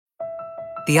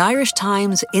The Irish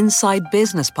Times Inside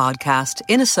Business podcast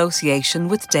in association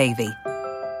with Davy.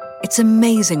 It's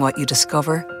amazing what you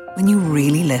discover when you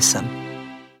really listen.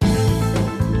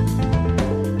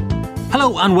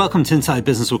 Hello and welcome to Inside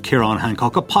Business with Ciarán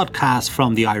Hancock, a podcast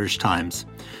from the Irish Times.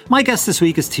 My guest this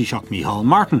week is Taoiseach Micheál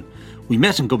Martin. We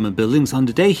met in government buildings on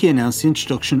the day he announced the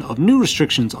introduction of new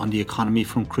restrictions on the economy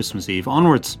from Christmas Eve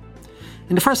onwards.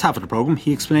 In the first half of the programme,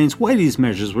 he explains why these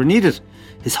measures were needed,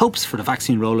 his hopes for the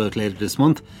vaccine rollout later this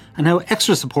month, and how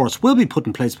extra supports will be put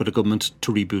in place by the government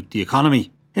to reboot the economy.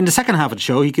 In the second half of the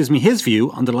show, he gives me his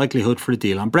view on the likelihood for a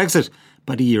deal on Brexit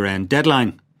by the year-end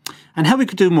deadline, and how we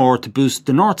could do more to boost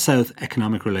the North-South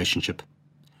economic relationship.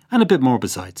 And a bit more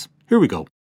besides. Here we go.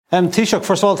 Taoiseach,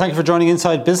 first of all, thank you for joining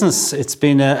Inside Business. It's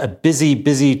been a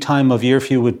busy time of year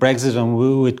for you with Brexit and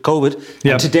with COVID.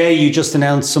 Yep. And today you just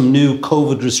announced some new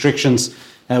COVID restrictions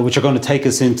which are going to take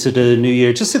us into the new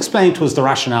year. Just explain to us the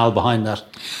rationale behind that.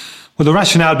 Well, the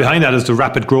rationale behind that is the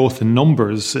rapid growth in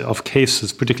numbers of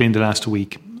cases, particularly in the last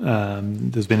week.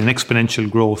 There's been an exponential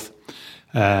growth,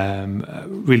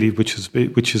 really,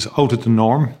 which is out of the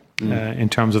norm in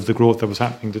terms of the growth that was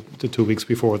happening the 2 weeks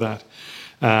before that.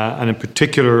 And in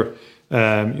particular,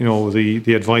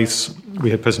 the advice, we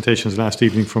had presentations last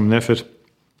evening from NPHET,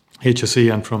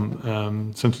 HSE and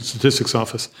from Central Statistics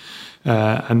Office.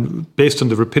 And based on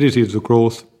the rapidity of the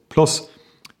growth, plus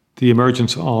the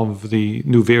emergence of the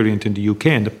new variant in the UK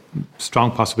and the strong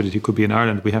possibility it could be in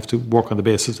Ireland, we have to work on the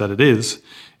basis that it is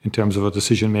in terms of our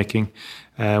decision making.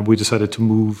 We decided to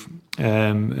move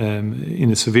in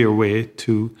a severe way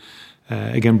to,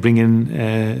 again, bring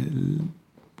in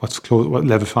what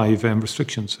level 5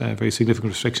 restrictions, very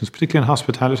significant restrictions, particularly in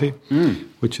hospitality,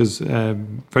 which is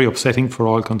very upsetting for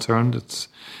all concerned. It's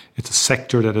a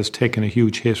sector that has taken a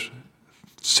huge hit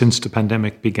since the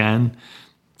pandemic began.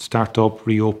 Start-up,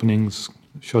 reopenings,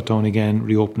 shut down again,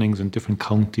 reopenings in different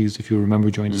counties. If you remember,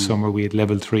 during the summer, we had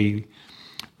level 3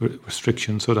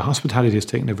 restrictions. So the hospitality has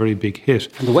taken a very big hit.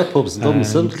 And the wet pubs in Dublin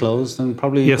still closed and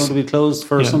probably going to be closed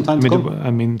for some time to come.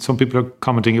 I mean, some people are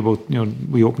commenting about,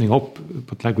 reopening up,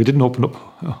 but we didn't open up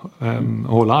a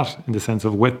whole lot, in the sense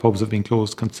of wet pubs have been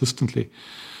closed consistently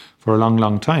for a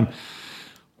long time.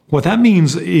 What that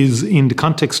means is, in the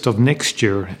context of next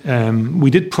year,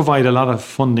 we did provide a lot of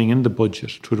funding in the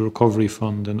budget through the Recovery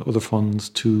Fund and other funds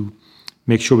to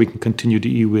make sure we can continue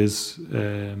the EWIS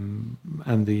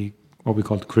and the what we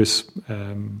call the CRIS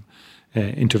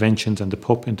interventions and the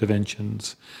PUP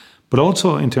interventions. But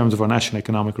also in terms of our National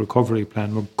Economic Recovery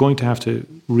Plan, we're going to have to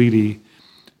really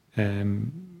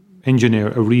engineer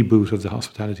a reboot of the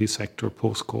hospitality sector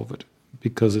post-COVID,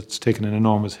 because it's taken an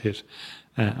enormous hit.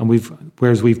 And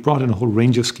whereas we've brought in a whole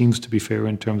range of schemes, to be fair,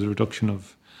 in terms of reduction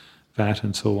of VAT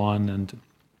and so on, and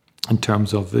in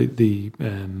terms of the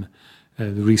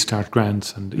restart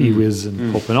grants and EWIS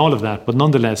and PUP and all of that, but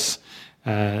nonetheless,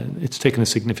 it's taken a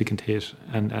significant hit,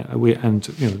 and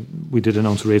we did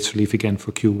announce rates relief again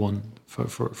for Q1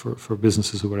 for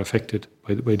businesses who were affected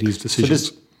by these decisions.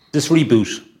 So this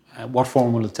reboot, what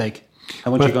form will it take?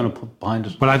 How much are you going to put behind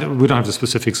it? Well, we don't have the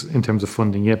specifics in terms of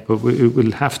funding yet, but it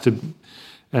will have to,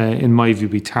 in my view,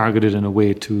 be targeted in a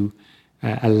way to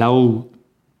allow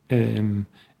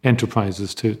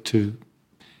enterprises to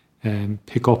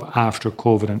pick up after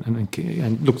COVID.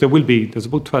 And look, there's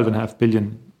about 12.5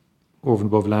 billion over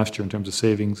and above last year in terms of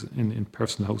savings in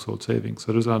personal household savings.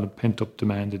 So there's a lot of pent-up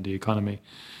demand in the economy.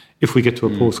 If we get to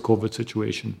a post-COVID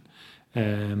situation,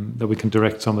 that we can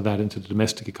direct some of that into the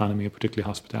domestic economy, and particularly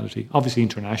hospitality. Obviously,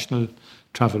 international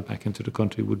travel back into the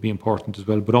country would be important as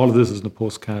well. But all of this is in a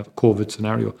post-COVID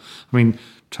scenario. I mean,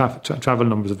 travel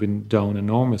numbers have been down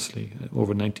enormously,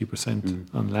 over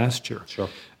 90% on last year. Sure.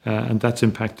 And that's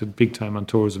impacted big time on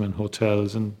tourism and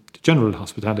hotels and the general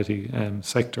hospitality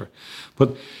sector.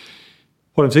 But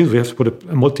what I'm saying is we have to put a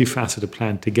multifaceted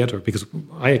plan together, because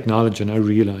I acknowledge and I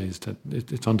realise that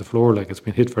it's on the floor, like it's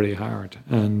been hit very hard.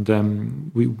 And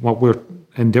what we're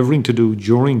endeavouring to do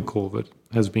during COVID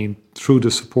has been, through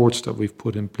the supports that we've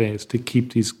put in place, to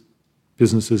keep these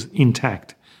businesses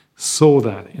intact, so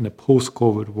that in a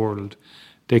post-COVID world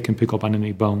they can pick up on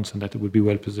any bounce, and that it would be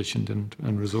well positioned and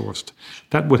resourced.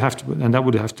 That would have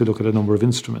to look at a number of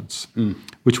instruments,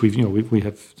 which we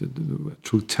have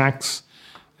through tax.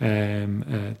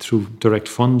 Through direct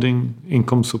funding,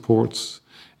 income supports,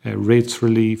 rates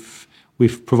relief.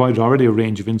 We've provided already a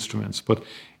range of instruments, but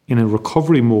in a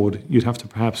recovery mode, you'd have to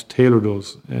perhaps tailor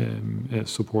those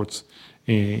supports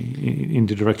in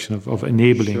the direction of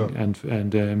enabling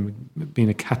and being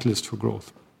a catalyst for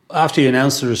growth. After you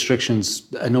announced the restrictions,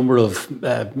 a number of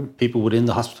people within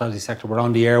the hospitality sector were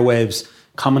on the airwaves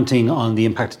commenting on the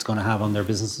impact it's going to have on their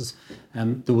businesses.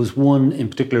 There was one in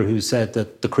particular who said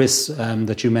that the CRIS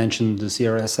that you mentioned, the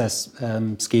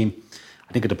CRSS scheme,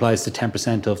 I think it applies to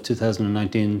 10% of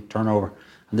 2019 turnover.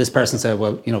 And this person said,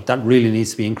 well, that really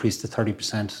needs to be increased to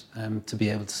 30% to be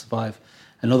able to survive.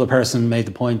 Another person made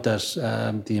the point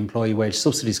that the employee wage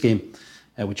subsidy scheme,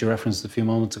 which you referenced a few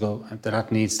moments ago,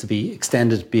 that needs to be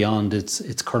extended beyond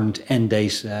its current end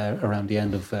date around the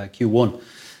end of Q1.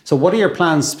 So what are your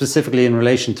plans specifically in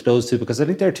relation to those two? Because I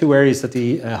think there are two areas that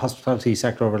the hospitality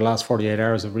sector over the last 48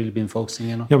 hours have really been focusing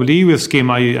in on. Yeah, well, the EWIS scheme,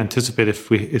 I anticipate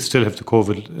if we still have the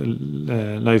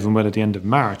COVID live and well at the end of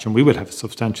March, and we will have a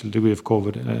substantial degree of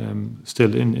COVID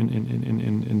still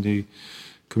in the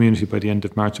community by the end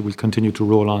of March, it will continue to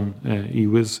roll on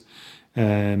EWIS.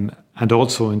 And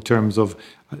also in terms of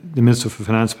the Minister for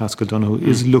Finance, Paschal Donohoe,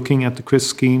 is looking at the CRIS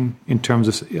scheme in terms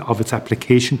of its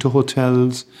application to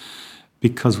hotels,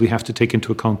 because we have to take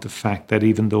into account the fact that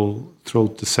even though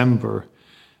throughout December,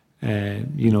 they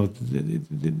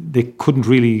couldn't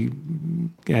really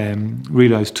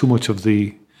realise too much of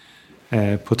the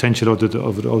potential of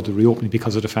the reopening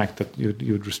because of the fact that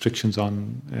you had restrictions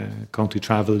on county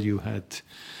travel, you had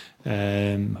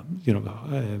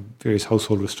various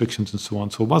household restrictions and so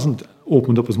on. So it wasn't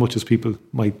opened up as much as people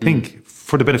might think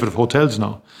for the benefit of hotels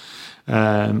now.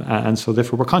 And so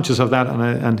therefore we're conscious of that,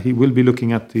 and he will be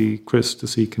looking at the CRIS to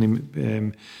see can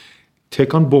he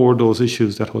take on board those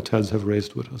issues that hotels have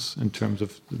raised with us in terms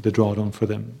of the drawdown for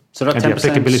them. So that and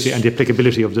 10% the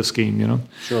applicability of the scheme,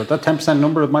 Sure, that 10%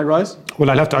 number might rise? Well,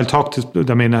 I'll talk to,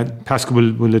 Paschal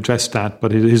will address that,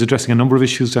 but he's addressing a number of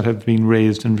issues that have been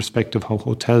raised in respect of how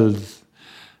hotels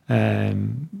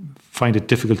find it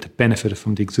difficult to benefit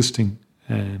from the existing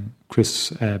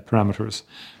CRIS parameters,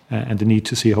 and the need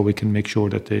to see how we can make sure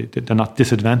that they're not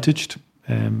disadvantaged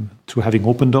through having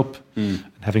opened up and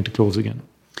having to close again.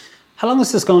 How long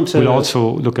is this going to... We'll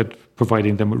also look at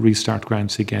providing them with restart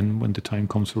grants again when the time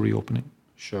comes for reopening.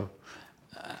 Sure.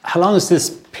 How long is this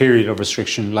period of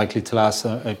restriction likely to last?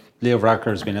 Leo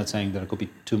Varadkar has been out saying that it could be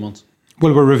 2 months.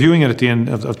 Well, we're reviewing it at the end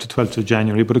of the 12th of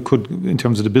January, but it could, in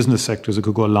terms of the business sectors, it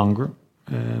could go longer.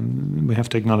 We have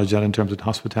to acknowledge that in terms of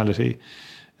hospitality.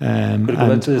 And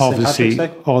obviously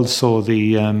also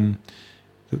the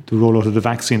rollout of the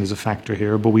vaccine is a factor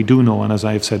here. But we do know, and as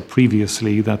I've said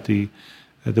previously, that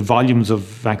the volumes of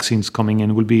vaccines coming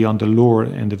in will be on the lower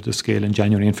end of the scale in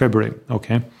January and February,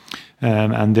 okay?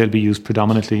 And they'll be used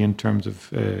predominantly in terms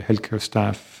of healthcare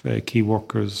staff, key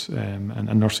workers,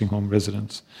 and nursing home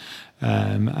residents.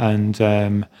 But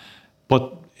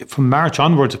from March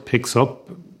onwards, it picks up.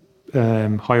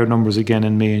 Higher numbers again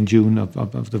in May and June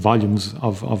of the volumes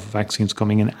of vaccines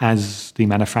coming in as the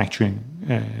manufacturing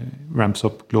ramps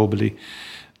up globally.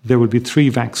 There will be 3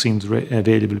 vaccines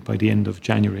available by the end of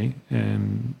January,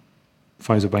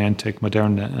 Pfizer, BioNTech,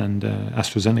 Moderna and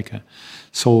AstraZeneca.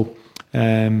 So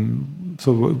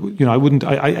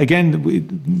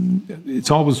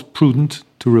it's always prudent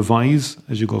to revise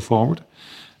as you go forward,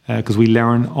 because we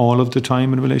learn all of the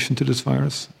time in relation to this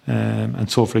virus. And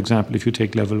so, for example, if you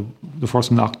take the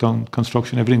first lockdown,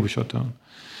 construction, everything was shut down.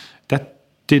 That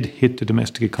did hit the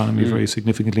domestic economy very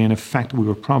significantly. And in fact, we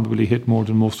were probably hit more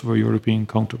than most of our European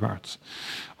counterparts.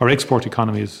 Our export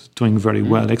economy is doing very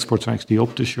well. Exports are actually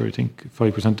up this year, I think,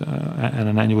 5% on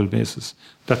an annual basis.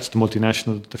 That's the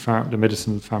multinational, the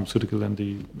medicine, the pharmaceutical and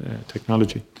the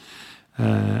technology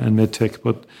and medtech.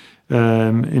 But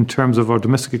in terms of our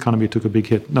domestic economy, it took a big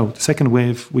hit. Now, the second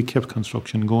wave, we kept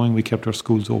construction going. We kept our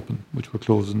schools open, which were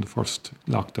closed in the first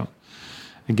lockdown.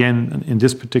 Again, in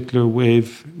this particular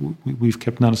wave, we've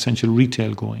kept non-essential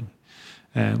retail going.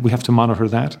 We have to monitor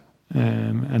that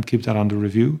and keep that under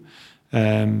review.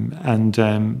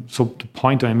 So the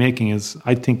point I'm making is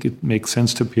I think it makes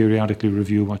sense to periodically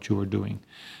review what you are doing.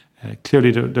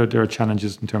 Clearly, there are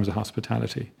challenges in terms of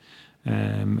hospitality,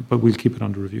 but we'll keep it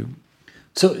under review.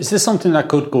 So is this something that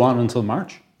could go on until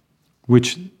March?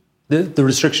 Which? The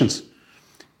restrictions.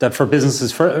 That for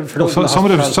businesses, for those some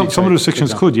of the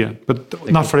restrictions could, yeah, but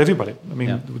not for everybody. I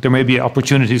mean, there may be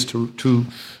opportunities to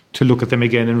look at them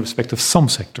again in respect of some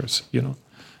sectors.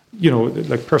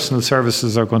 Like personal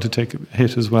services are going to take a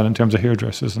hit as well in terms of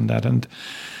hairdressers and that, and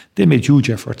they made huge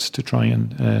efforts to try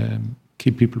and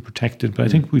keep people protected. But I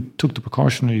think we took the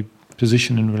precautionary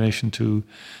position in relation to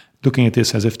looking at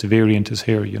this as if the variant is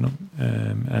here,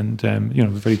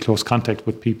 very close contact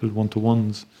with people,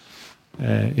 one-to-ones.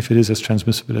 If it is as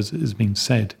transmissible as is being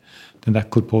said, then that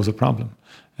could pose a problem.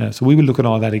 So we will look at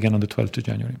all that again on the 12th of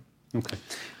January. Okay.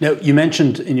 Now, you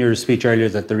mentioned in your speech earlier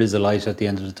that there is a light at the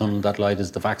end of the tunnel. That light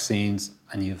is the vaccines,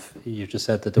 and you've just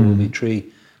said that there will be 3,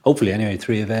 hopefully anyway,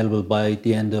 3 available by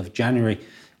the end of January.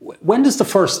 When does the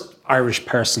first Irish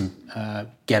person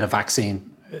get a vaccine?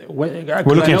 We're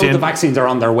looking the vaccines are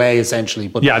on their way essentially,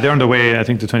 but they're on their way. I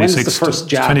think the 26th. The first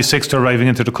jab? 26th arriving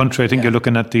into the country. I think you're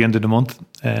looking at the end of the month.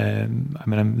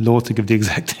 I'm loath to give the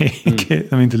exact date.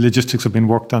 I mean, the logistics have been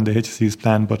worked on the HSE's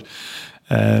plan, but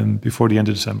before the end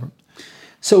of December.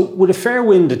 So, with a fair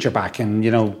wind at your back, and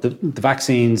the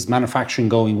vaccines, manufacturing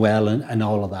going well, and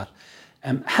all of that,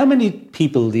 how many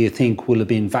people do you think will have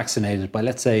been vaccinated by,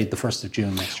 let's say, the 1st of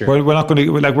June next year? Well, we're not going to.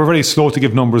 We're very slow to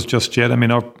give numbers just yet. I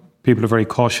mean, our people are very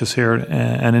cautious here,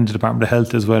 and in the Department of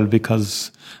Health as well,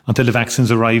 because until the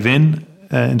vaccines arrive in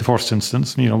the first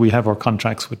instance, we have our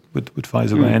contracts with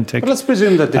Pfizer BioNTech. But let's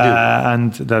presume that they do.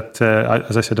 And that,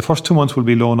 as I said, the first 2 months will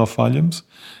be low enough volumes.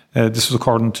 This was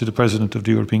according to the President of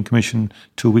the European Commission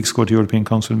 2 weeks ago at the European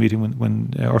Council meeting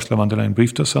when Ursula von der Leyen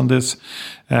briefed us on this.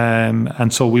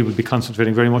 And so we will be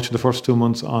concentrating very much in the first 2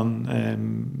 months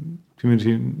on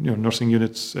community nursing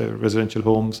units, residential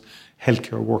homes,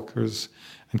 healthcare workers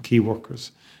and key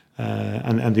workers,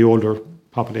 and the older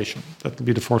population. That will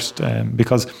be the first,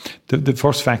 because the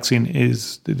first vaccine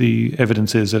is, the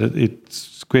evidence is that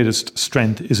its greatest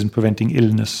strength is in preventing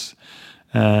illness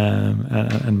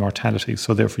and mortality.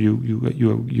 So therefore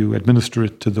you administer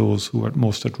it to those who are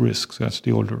most at risk. So that's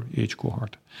the older age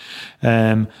cohort.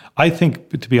 I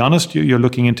think, to be honest, you're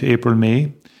looking into April,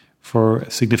 May for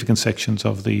significant sections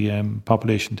of the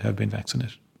population to have been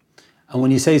vaccinated. And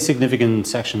when you say significant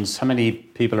sections, how many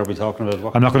people are we talking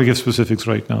about? I'm not going to give specifics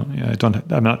right now.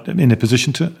 I'm not in a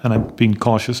position to, and I'm being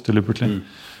cautious deliberately.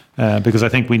 Because I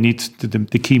think we need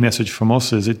the key message from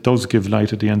us is it does give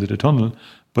light at the end of the tunnel,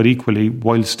 but equally,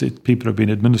 whilst people are being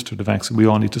administered the vaccine, we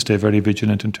all need to stay very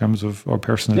vigilant in terms of our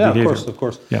personal behaviour. Of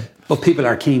course. Yeah. But people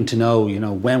are keen to know,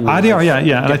 when we they are,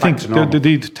 yeah. And I think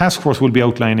the task force will be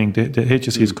outlining, the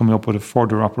HSE is coming up with a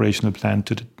further operational plan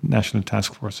to the National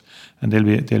Task Force, and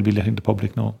they'll be letting the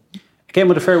public know. Again,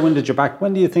 with a fair wind at your back,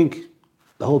 when do you think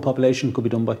the whole population could be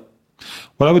done by?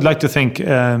 Well, I would like to think,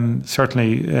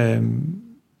 certainly,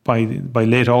 by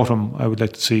late autumn, I would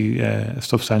like to see a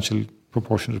substantial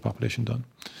proportion of the population done.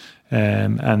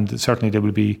 And certainly there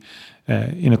will be,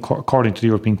 according to the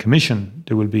European Commission,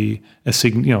 there will be there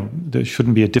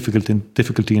shouldn't be a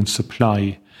difficulty in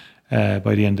supply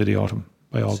by the end of the autumn,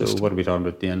 by August. So what are we talking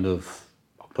about, the end of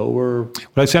October?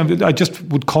 Well, I just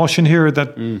would caution here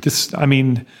that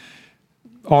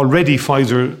already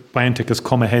Pfizer BioNTech has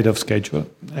come ahead of schedule.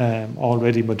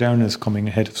 Already Moderna is coming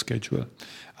ahead of schedule.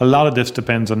 A lot of this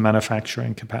depends on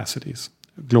manufacturing capacities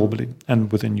globally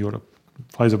and within Europe.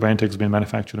 Pfizer BioNTech has been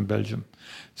manufactured in Belgium.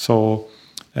 So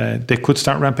they could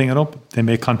start ramping it up. They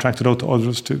may contract it out to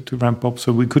others to ramp up.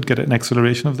 So we could get an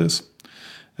acceleration of this.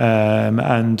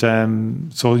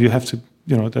 So you have to,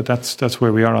 that's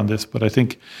where we are on this. But I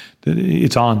think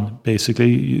it's on,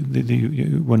 basically.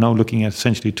 We're now looking at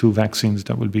essentially 2 vaccines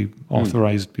that will be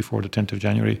authorised before the 10th of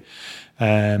January.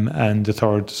 And the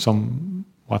third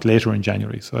somewhat later in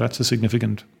January. So that's a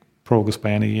significant progress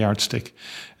by any yardstick.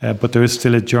 But there is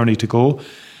still a journey to go.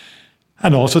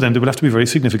 And also then there will have to be very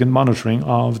significant monitoring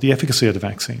of the efficacy of the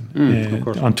vaccine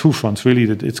on 2 fronts, really,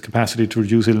 its capacity to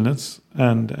reduce illness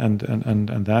and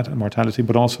that, and mortality,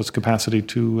 but also its capacity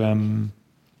to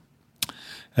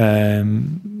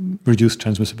reduce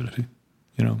transmissibility,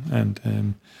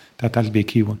 and that'll be a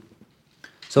key one.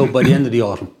 So by the end of the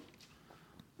autumn?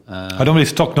 I don't really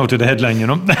stuck now to the headline,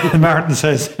 Martin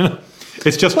says,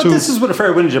 It's just but this is with a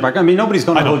fair wind at your back. I mean, nobody's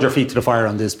going to hold your feet to the fire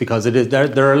on this, because it is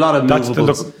there are a lot of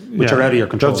movables which are out of your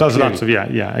control. There's lots of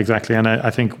exactly. And I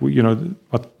think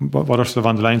what Ursula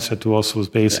von der Leyen said to us was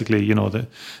basically that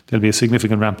there'll be a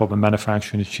significant ramp up in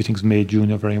manufacturing. She thinks May,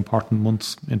 June are very important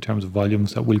months in terms of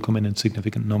volumes that will come in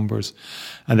significant numbers,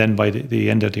 and then by the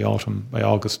end of the autumn, by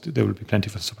August, there will be plenty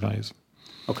for supplies.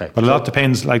 Okay. But a lot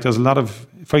depends, there's a lot of,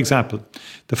 for example,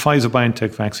 the Pfizer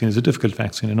BioNTech vaccine is a difficult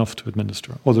vaccine enough to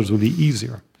administer. Others will be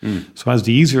easier. So as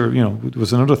the easier,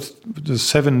 there's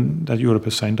 7 that Europe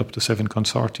has signed up to, 7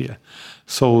 consortia.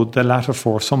 So the latter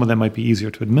 4, some of them might be easier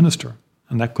to administer,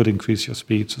 and that could increase your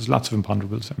speed. So there's lots of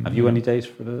imponderables. Have you any date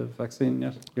for the vaccine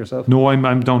yet, yourself? No,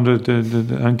 I'm down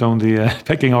the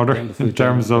pecking order in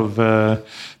terms of the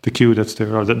queue that's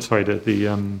there, or the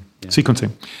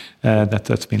sequencing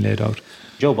that's been laid out.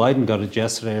 Joe Biden got it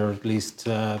yesterday, or at least,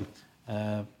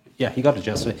 he got it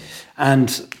yesterday.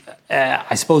 And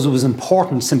I suppose it was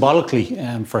important symbolically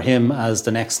for him as the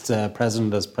next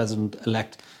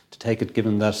president-elect, to take it,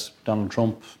 given that Donald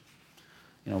Trump,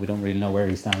 we don't really know where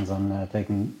he stands on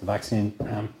taking the vaccine.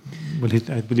 Well,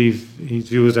 I believe his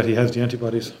view is that he has the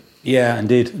antibodies. Yeah,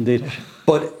 indeed.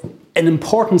 But an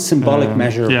important symbolic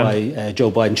measure by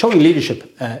Joe Biden, showing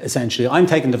leadership, essentially. I'm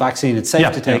taking the vaccine, it's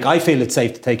safe to take, I feel it's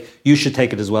safe to take, you should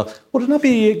take it as well. Would it not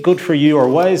be good for you or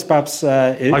wise, perhaps?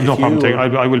 I've no problem taking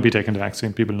I will be taking the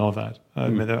vaccine, people know that.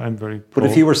 I'm very pro.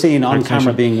 But if you were seen on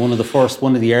camera being one of the first,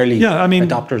 one of the early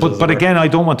adopters. But again, I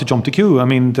don't want to jump the queue. I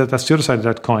mean, that's the other side of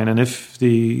that coin. And if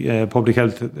the public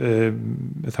health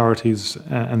authorities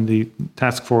and the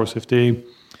task force, if they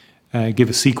give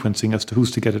a sequencing as to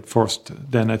who's to get it first,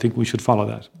 then I think we should follow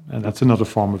that. And that's another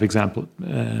form of example,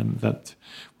 that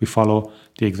we follow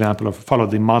the example or follow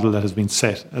the model that has been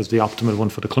set as the optimal one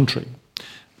for the country.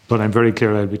 But I'm very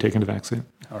clear I'll be taking the vaccine.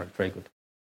 All right, very good.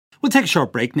 We'll take a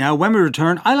short break now. When we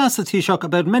return, I'll ask the Taoiseach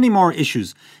about many more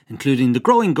issues, including the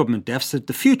growing government deficit,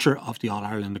 the future of the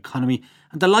All-Ireland economy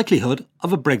and the likelihood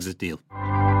of a Brexit deal.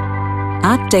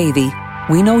 At Davy,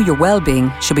 we know your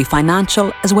well-being should be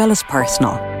financial as well as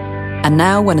personal. And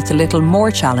now, when it's a little more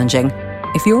challenging,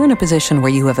 if you're in a position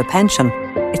where you have a pension,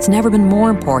 it's never been more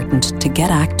important to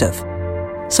get active.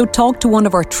 So talk to one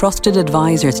of our trusted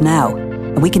advisors now,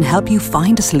 and we can help you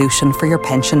find a solution for your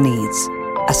pension needs.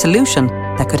 A solution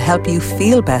that could help you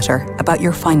feel better about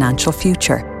your financial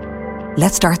future.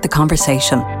 Let's start the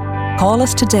conversation. Call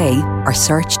us today or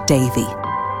search Davy.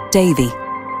 Davy.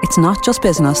 It's not just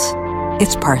business,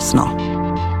 it's personal.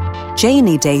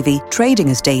 J&E Davy, trading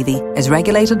as Davy, is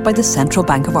regulated by the Central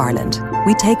Bank of Ireland.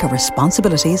 We take our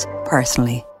responsibilities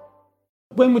personally.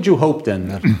 When would you hope then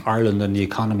that Ireland and the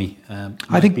economy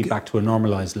might be back to a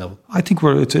normalised level? I think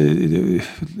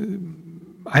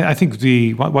I think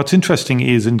what's interesting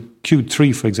is in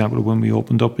Q3, for example, when we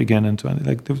opened up again, and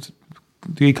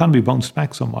the economy bounced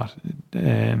back somewhat.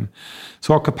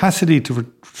 So our capacity to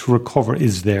recover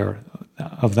is there.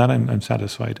 Of that, I'm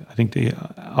satisfied. I think the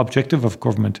objective of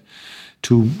government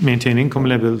to maintain income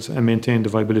levels and maintain the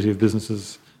viability of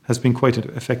businesses has been quite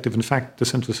effective. In fact, the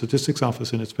Central Statistics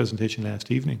Office in its presentation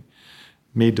last evening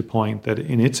made the point that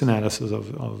in its analysis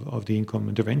of the income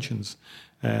interventions,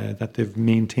 that they've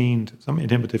maintained,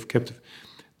 but they've kept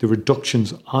the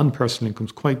reductions on personal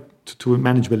incomes quite to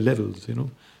manageable levels,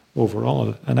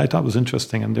 overall. And I thought it was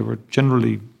interesting, and they were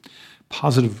generally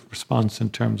positive response in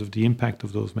terms of the impact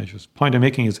of those measures. The point I'm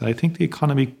making is that I think the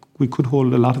economy, we could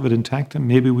hold a lot of it intact, and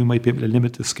maybe we might be able to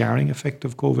limit the scarring effect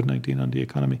of COVID-19 on the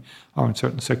economy, or in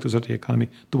certain sectors of the economy.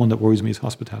 The one that worries me is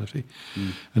hospitality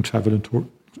and travel and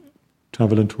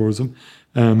tourism.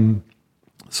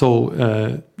 So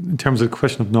in terms of the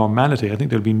question of normality, I think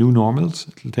there'll be new normals.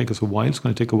 It'll take us a while. It's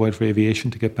going to take a while for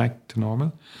aviation to get back to normal,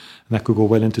 and that could go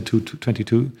well into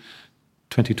 2022,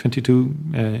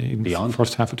 even beyond the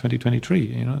first half of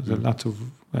 2023. There's lots of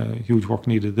huge work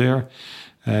needed there.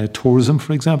 Tourism,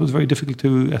 for example, is very difficult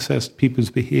to assess people's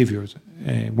behaviours.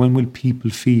 When will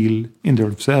people feel in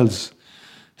themselves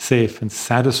safe and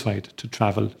satisfied to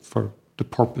travel for the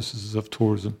purposes of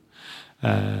tourism?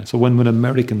 So when will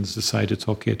Americans decide it's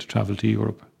okay to travel to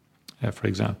Europe, for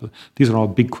example? These are all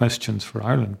big questions for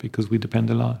Ireland because we depend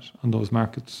a lot on those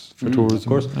markets for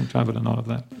tourism and travel and all of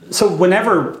that. So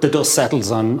whenever the dust settles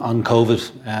on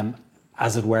COVID,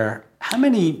 as it were, how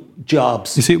many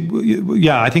jobs? You see,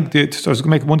 I think I was going to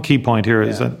make one key point here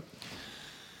is that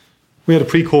we had a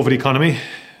pre-COVID economy.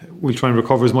 We'll try and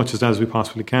recover as much as we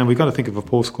possibly can. We've got to think of a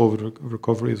post-COVID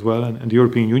recovery as well. And the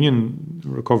European Union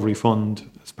Recovery Fund,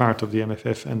 as part of the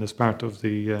MFF and as part of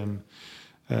the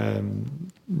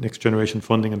Next Generation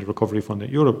Funding and the Recovery Fund at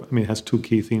Europe, has two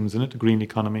key themes in it: the green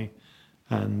economy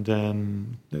and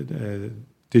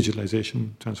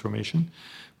digitalisation transformation.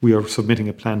 We are submitting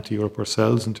a plan to Europe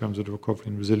ourselves in terms of the Recovery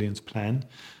and Resilience Plan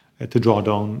to draw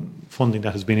down funding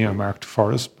that has been earmarked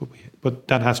for us, but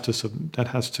that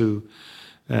has to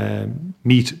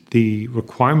meet the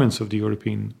requirements of the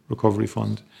European Recovery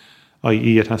Fund,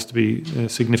 i.e. it has to be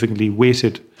significantly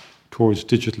weighted towards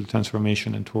digital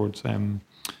transformation and towards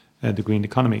the green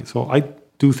economy. So I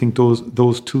do think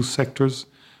those two sectors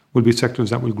will be sectors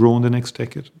that will grow in the next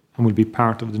decade and will be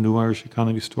part of the new Irish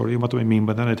economy story. And what do I mean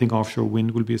by that? I think offshore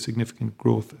wind will be a significant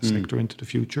growth sector into the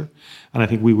future, and I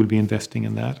think we will be investing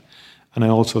in that. And I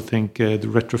also think the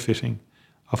retrofitting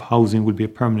of housing will be a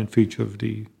permanent feature of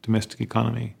the domestic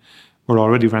economy. We're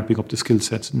already ramping up the skill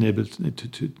sets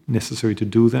necessary to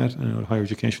do that. And the Higher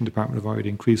Education Department have already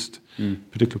increased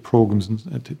particular programs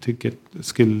to get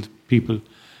skilled people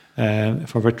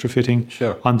for retrofitting.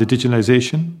 Sure. On the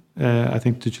digitalisation, I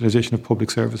think digitalisation of public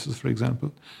services, for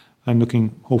example, I'm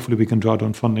looking, hopefully we can draw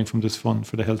down funding from this fund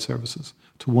for the health services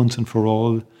to once and for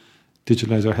all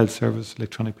digitalise our health service,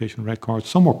 electronic patient records.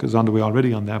 Some work is underway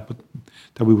already on that, but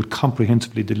that we would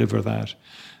comprehensively deliver that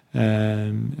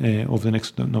over the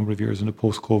next number of years in a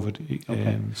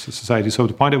post-COVID society. So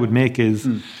the point I would make is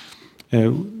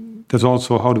There's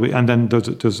also and then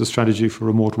there's a strategy for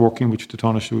remote working, which the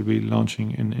Taoiseach will be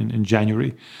launching in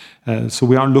January. So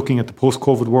we are looking at the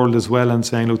post-COVID world as well and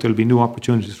saying, look, there'll be new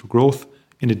opportunities for growth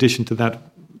in addition to that,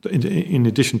 in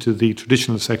addition to the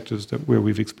traditional sectors where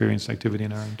we've experienced activity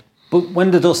in Ireland. But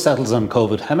when the dust settles on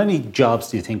COVID, how many jobs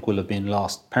do you think will have been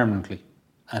lost permanently?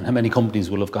 And how many companies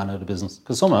will have gone out of business?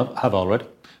 Because some have already.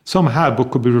 Some have,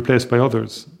 but could be replaced by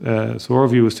others. So our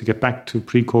view is to get back to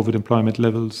pre-COVID employment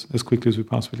levels as quickly as we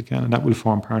possibly can, and that will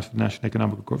form part of the National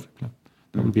Economic Recovery Plan.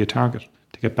 That will be a target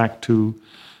to get back to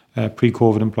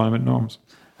pre-COVID employment norms.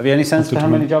 Have you any sense to how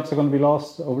many jobs are going to be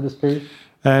lost over this period?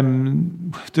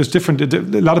 There's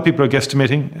a lot of people are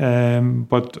guesstimating,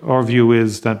 but our view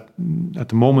is that at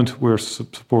the moment we're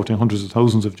supporting hundreds of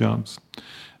thousands of jobs.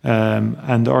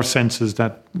 And our sense is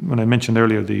that when I mentioned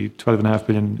earlier the 12.5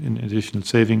 billion in additional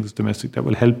savings domestic, that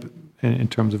will help in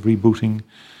terms of rebooting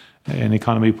an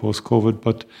economy post-COVID.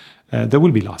 But there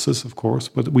will be losses, of course,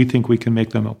 but we think we can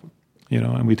make them up,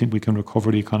 and we think we can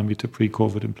recover the economy to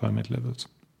pre-COVID employment levels.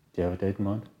 Do you have a date in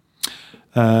mind?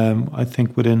 I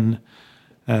think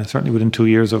certainly within 2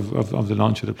 years of the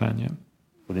launch of the plan, yeah.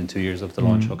 Within 2 years of the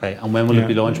launch, okay. And when will it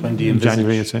be launched? When do you envisage?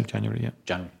 January, I said January, yeah.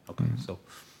 January, okay. So,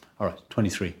 all right,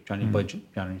 23,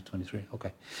 January 23,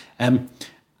 okay. And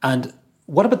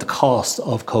what about the cost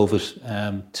of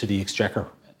COVID to the Exchequer?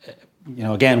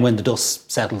 Again, when the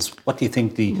dust settles, what do you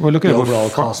think the overall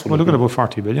cost will be? We're looking at about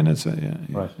 40 billion, I'd say,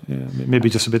 Right. Yeah, maybe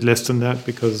just a bit less than that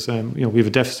because, we have a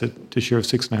deficit this year of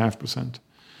 6.5%,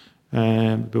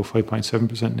 about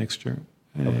 5.7% next year.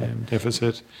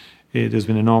 Deficit. There's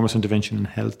been enormous intervention in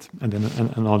health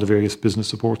and all the various business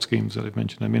support schemes that I've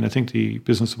mentioned. I mean, I think the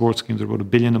business support schemes are about $1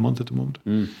 billion a month at the moment.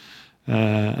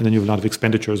 And then you have a lot of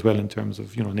expenditure as well in terms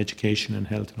of, in education and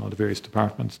health and all the various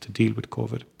departments to deal with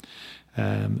COVID.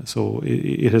 So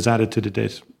it has added to the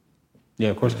debt.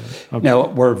 Yeah, of course. Now,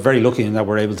 we're very lucky in that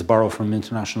we're able to borrow from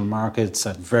international markets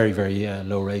at very, very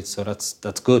low rates. So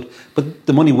that's good. But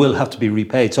the money will have to be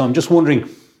repaid. So I'm just wondering,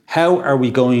 how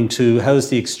is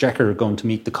the Exchequer going to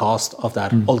meet the cost of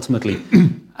that ultimately?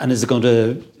 And is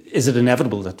it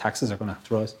inevitable that taxes are going to have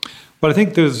to rise? Well, I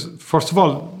think first of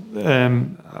all,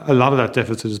 a lot of that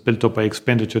deficit is built up by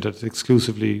expenditure that's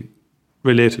exclusively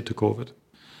related to COVID.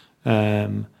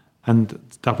 And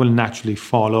that will naturally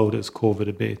fall out as COVID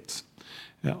abates.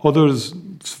 Others,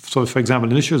 so for example,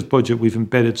 in this year's budget, we've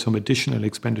embedded some additional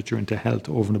expenditure into health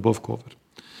over and above COVID.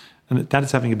 And that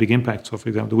is having a big impact. So, for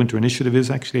example, the Winter Initiative is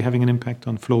actually having an impact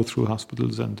on flow through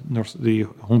hospitals and the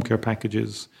home care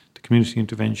packages, the community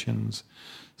interventions.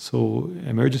 So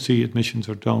emergency admissions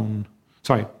are down.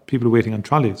 People waiting on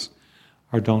trolleys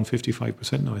are down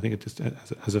 55% now. I think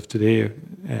as of today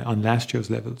on last year's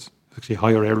levels. Actually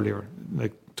higher earlier.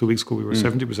 Like 2 weeks ago, we were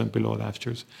 70% below last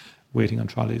year's waiting on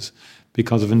trolleys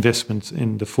because of investments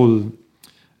in the full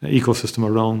ecosystem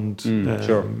around.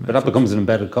 Sure, but that becomes an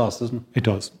embedded cost, doesn't it? It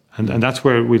does, and that's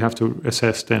where we'll have to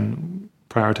assess then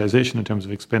prioritisation in terms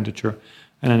of expenditure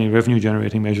and any revenue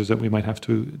generating measures that we might have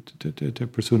to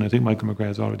pursue. And I think Michael McGrath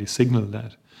has already signalled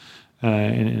that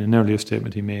in an earlier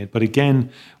statement he made. But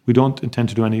again, we don't intend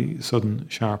to do any sudden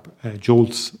sharp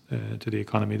jolts to the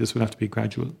economy. This will have to be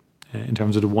gradual in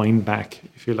terms of the wind back,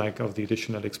 if you like, of the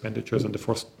additional expenditures. And the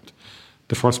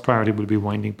first priority will be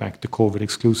winding back the COVID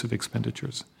exclusive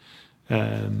expenditures.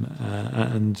 I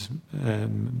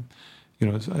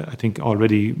think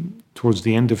already towards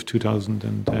the end of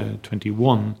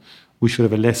 2021, we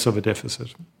should have less of a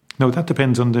deficit. Now, that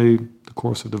depends on the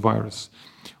course of the virus.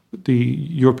 The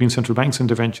European Central Bank's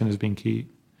intervention has been key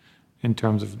in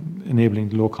terms of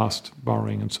enabling low-cost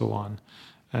borrowing and so on.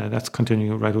 That's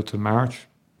continuing right out to March.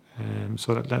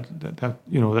 So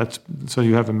so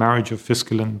you have a marriage of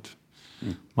fiscal and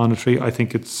monetary. I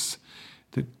think it's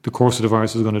the course of the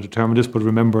virus is going to determine this, but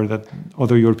remember that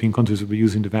other European countries will be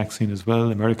using the vaccine as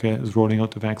well. America is rolling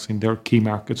out the vaccine. They're key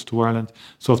markets to Ireland.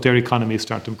 So if their economies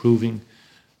start improving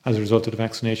as a result of the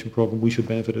vaccination program, we should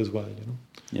benefit as well.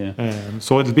 Yeah.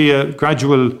 So it'll be a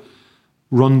gradual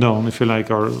rundown, if you like,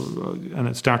 and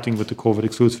it's starting with the COVID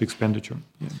exclusive expenditure.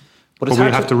 Yeah. But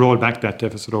we'll have to roll back that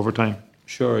deficit over time.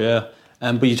 Sure, yeah.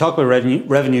 But you talk about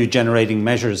revenue generating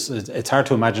measures. It's hard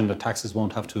to imagine that taxes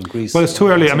won't have to increase. Well, it's too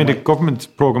early. I mean, the government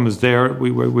program is there.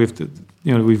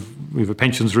 We've a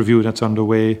pensions review that's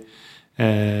underway.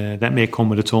 That may come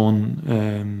with its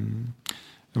own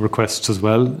requests as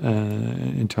well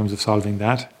in terms of solving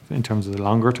that, in terms of the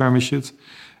longer term issues.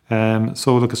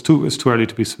 So look, it's too early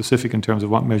to be specific in terms of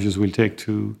what measures we'll take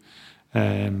to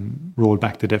roll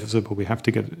back the deficit, but we have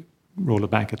to roll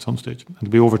it back at some stage, and it'll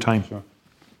be over time. Sure.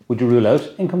 Would you rule out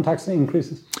income tax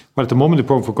increases? Well, at the moment, the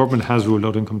programme for government has ruled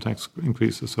out income tax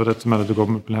increases, so that's a matter the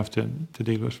government will have to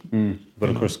deal with. But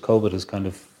of course, COVID is kind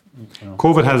of...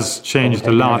 COVID has changed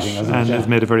a lot and has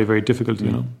made it very, very difficult,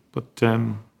 But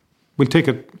we'll take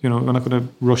it, we're not going to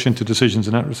rush into decisions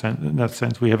in that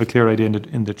sense. We have a clear idea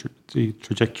in the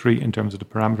trajectory in terms of the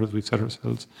parameters we've set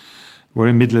ourselves. We're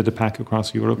in middle of the pack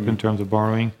across Europe in terms of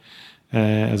borrowing.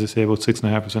 As I say, about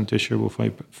 6.5% this year, about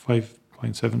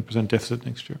 5.7% deficit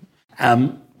next year.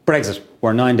 Brexit.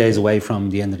 We're 9 days away from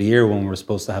the end of the year when we're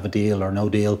supposed to have a deal or no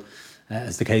deal,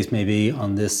 as the case may be,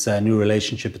 on this new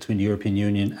relationship between the European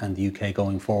Union and the UK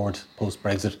going forward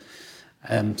post-Brexit.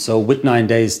 So with 9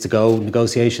 days to go,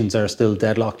 negotiations are still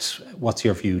deadlocked. What's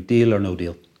your view, deal or no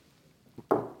deal?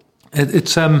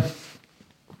 It's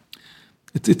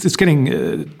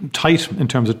getting tight in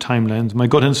terms of timelines. My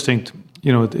gut instinct,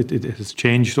 it has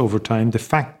changed over time. The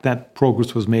fact that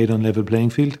progress was made on level playing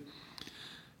field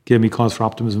gave me cause for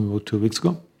optimism about 2 weeks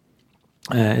ago.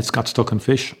 It's got stuck on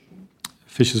fish.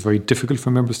 Fish is very difficult for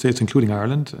member states, including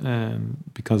Ireland,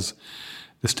 because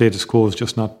the status quo is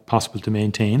just not possible to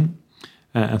maintain.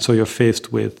 And so you're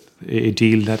faced with a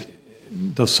deal that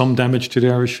does some damage to the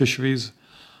Irish fisheries.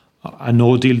 A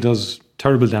no deal does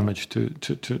terrible damage to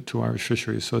Irish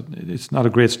fisheries. So it's not a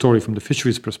great story from the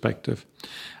fisheries perspective.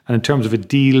 And in terms of a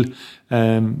deal,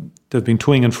 they've been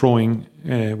toing and froing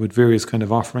with various kind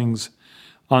of offerings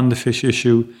on the fish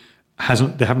issue.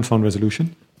 They haven't found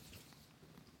resolution,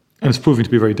 and it's proving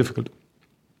to be very difficult.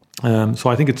 So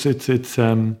I think it's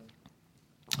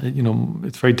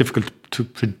very difficult to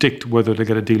predict whether they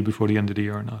get a deal before the end of the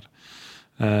year or not.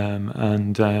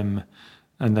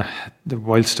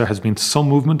 Whilst there has been some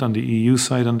movement on the EU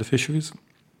side on the fisheries,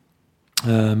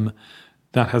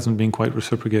 that hasn't been quite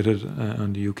reciprocated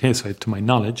on the UK side, to my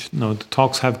knowledge. Now, the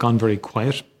talks have gone very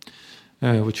quiet,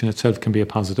 which in itself can be a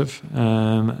positive,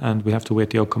 and we have to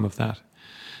wait the outcome of that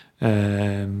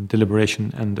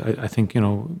deliberation. And I think,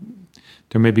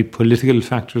 there may be political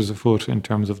factors afoot in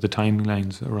terms of the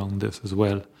timelines around this as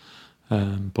well.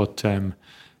 But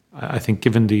I think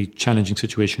given the challenging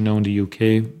situation now in the UK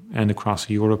and across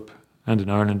Europe and in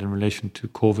Ireland in relation to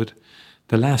COVID,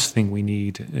 the last thing we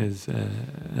need is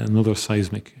another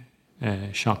seismic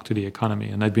shock to the economy.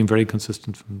 And I've been very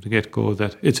consistent from the get-go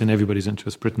that it's in everybody's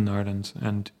interest, Britain, Ireland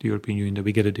and the European Union, that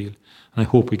we get a deal. And I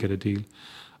hope we get a deal.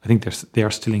 I think they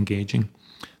are still engaging.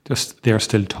 They are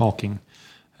still talking.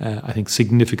 I think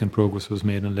significant progress was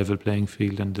made on level playing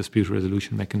field and dispute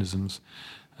resolution mechanisms.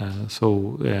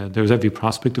 So there's every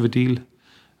prospect of a deal,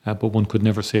 but one could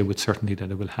never say with certainty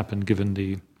that it will happen given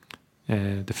the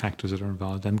factors that are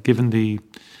involved and given the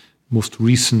most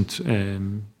recent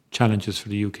challenges for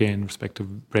the UK in respect of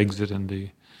Brexit and the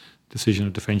decision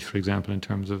of the French, for example, in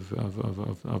terms of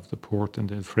the port and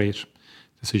the freight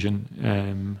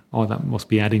decision. All that must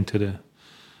be adding to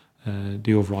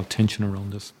the overall tension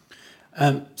around this.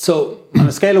 So on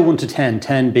a scale of 1 to 10,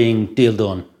 10 being deal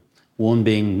done, 1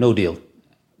 being no deal,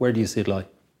 where do you see it lie?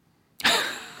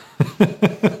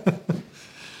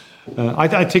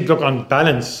 I think, look, on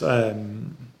balance,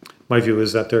 my view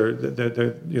is that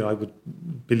I would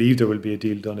believe there will be a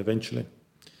deal done eventually.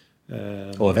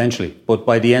 Eventually, but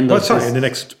by the end of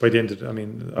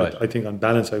right. I think on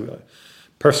balance,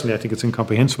 personally, I think it's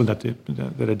incomprehensible that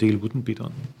a deal wouldn't be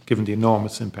done, given the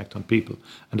enormous impact on people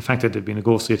and the fact that they've been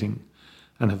negotiating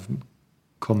and have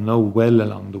come now well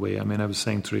along the way. I mean, I was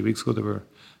saying 3 weeks ago they were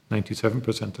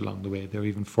 97% along the way. They're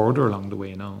even further along the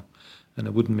way now. And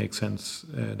it wouldn't make sense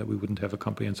that we wouldn't have a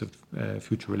comprehensive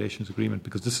future relations agreement,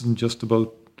 because this isn't just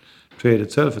about trade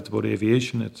itself. It's about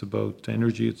aviation, it's about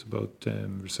energy, it's about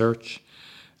research,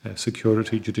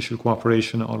 security, judicial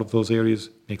cooperation. All of those areas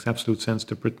makes absolute sense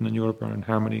that Britain and Europe are in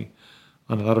harmony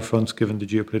on a lot of fronts given the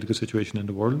geopolitical situation in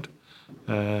the world.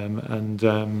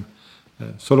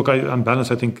 So look, on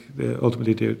balance, I think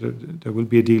ultimately there will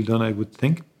be a deal done, I would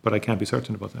think, but I can't be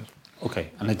certain about that. Okay,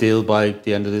 and a deal by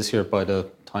the end of this year, by the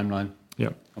timeline?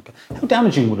 Yeah. Okay. How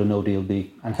damaging would a no deal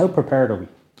be, and how prepared are we?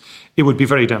 It would be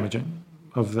very damaging.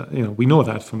 We know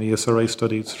that from ESRI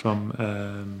studies, from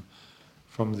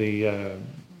the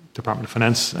Department of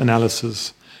Finance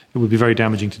analysis. It would be very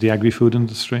damaging to the agri-food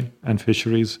industry and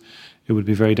fisheries. It would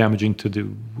be very damaging to the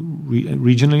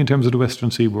regionally in terms of the Western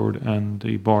Seaboard and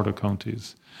the border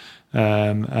counties.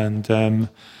 It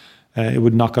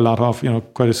would knock a lot off,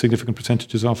 quite a significant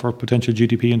percentages off our potential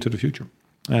GDP into the future.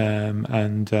 But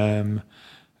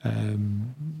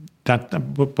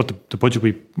the budget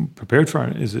we prepared for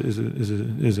is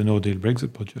a no-deal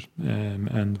Brexit budget,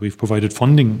 and we've provided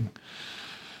funding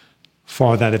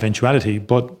for that eventuality.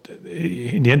 But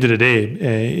in the end of the day,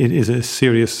 it is a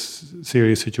serious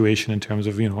situation in terms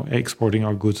of exporting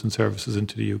our goods and services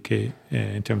into the UK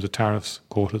in terms of tariffs,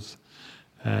 quotas.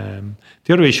 The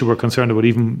other issue we're concerned about,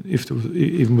 even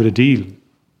with a deal,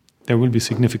 there will be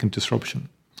significant disruption,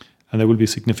 and there will be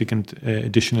significant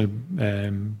additional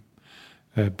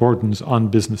burdens on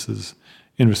businesses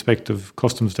in respect of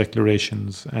customs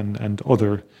declarations and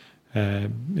other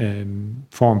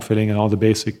form filling and all the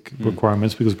basic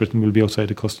requirements, because Britain will be outside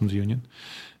the customs union.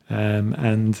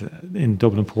 And in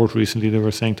Dublin Port recently, they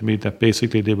were saying to me that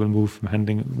basically they will move from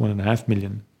handling 1.5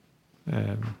 million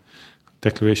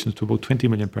declarations to about 20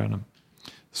 million per annum.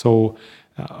 So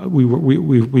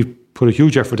we put a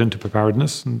huge effort into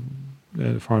preparedness. And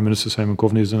Foreign Minister Simon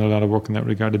Coveney has done a lot of work in that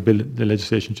regard. The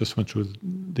legislation just went through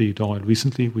the Dáil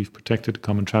recently. We've protected the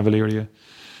common travel area.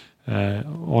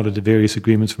 All of the various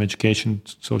agreements from education,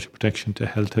 social protection to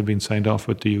health have been signed off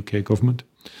with the UK government.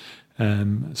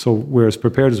 So we're as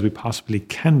prepared as we possibly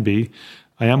can be.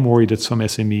 I am worried that some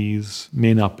SMEs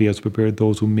may not be as prepared,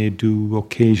 those who may do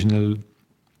occasional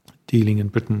dealing in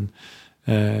Britain.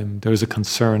 There is a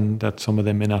concern that some of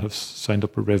them may not have signed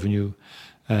up for revenue.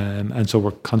 And so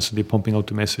we're constantly pumping out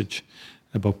the message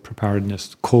about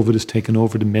preparedness. COVID has taken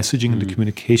over the messaging and the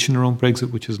communication around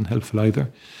Brexit, which isn't helpful either.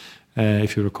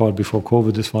 If you recall, before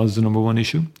COVID, this was the number one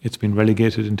issue. It's been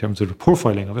relegated in terms of the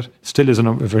profiling of it. Still is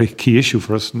a very key issue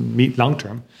for us long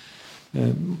term.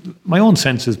 My own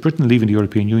sense is Britain leaving the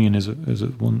European Union is a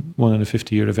one in a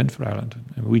 50-year event for Ireland.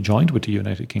 We joined with the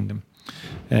United Kingdom.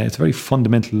 It's a very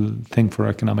fundamental thing for our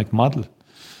economic model.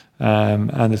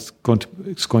 And it's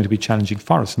going to be challenging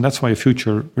for us. And that's why a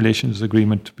future relations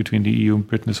agreement between the EU and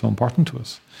Britain is so important to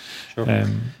us. Sure.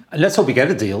 And let's hope we get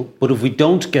a deal. But if we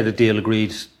don't get a deal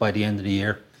agreed by the end of the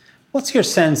year, what's your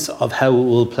sense of how it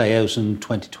will play out in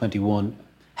 2021?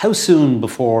 How soon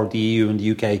before the EU and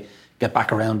the UK get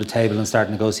back around the table and start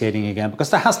negotiating again?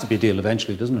 Because there has to be a deal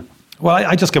eventually, doesn't it? Well,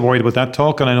 I just get worried about that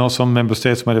talk, and I know some member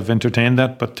states might have entertained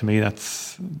that, but to me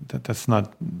that's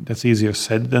easier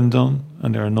said than done,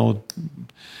 and there are no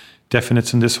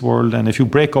definites in this world. And if you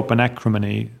break up an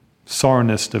acrimony,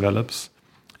 sourness develops.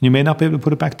 You may not be able to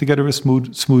put it back together as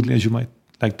smoothly as you might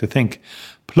like to think.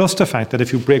 Plus the fact that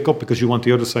if you break up because you want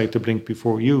the other side to blink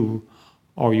before you,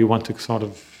 or you want to sort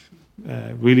of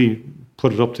really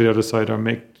put it up to the other side, or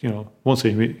won't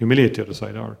say humiliate the other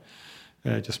side, or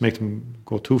just make them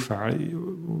go too far,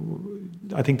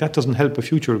 I think that doesn't help a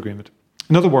future agreement.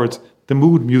 In other words, the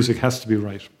mood music has to be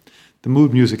right. The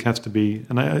mood music has to be,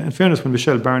 and in fairness, when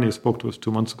Michel Barnier spoke to us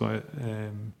 2 months ago,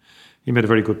 he made a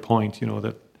very good point,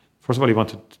 that first of all, he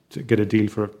wanted to get a deal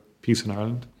for peace in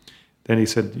Ireland. Then he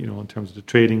said, in terms of the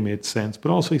trading made sense, but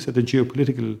also he said the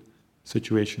geopolitical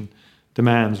situation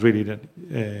demands really that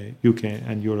UK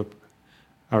and Europe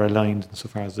are aligned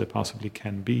insofar as they possibly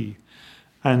can be.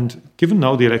 And given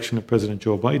now the election of President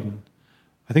Joe Biden,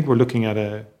 I think we're looking at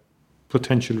a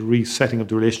potential resetting of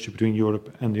the relationship between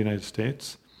Europe and the United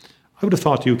States. I would have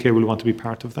thought the UK will want to be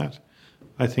part of that.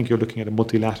 I think you're looking at a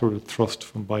multilateral thrust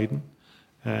from Biden.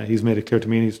 He's made it clear to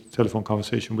me in his telephone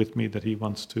conversation with me that he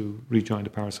wants to rejoin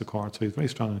the Paris Accord. So he's very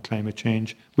strong on climate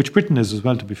change, which Britain is as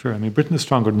well, to be fair. I mean, Britain is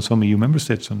stronger than some EU member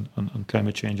states on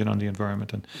climate change and on the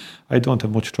environment. And I don't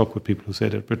have much truck with people who say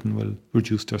that Britain will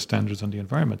reduce their standards on the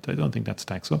environment. I don't think that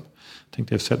stacks up. I think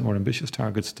they've set more ambitious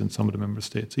targets than some of the member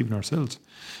states, even ourselves.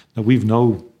 Now, we've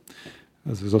now,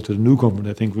 as a result of the new government,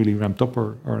 I think really ramped up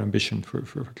our ambition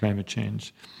for climate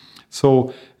change.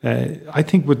 So I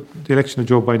think with the election of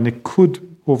Joe Biden, it could,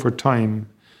 over time,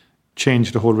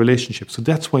 change the whole relationship. So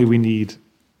that's why we need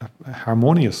a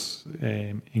harmonious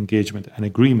engagement and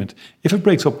agreement. If it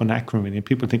breaks up an acrimony and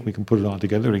people think we can put it all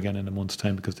together again in a month's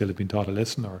time because they'll have been taught a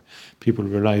lesson, or people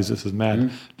realise this is mad,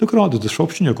 look at all the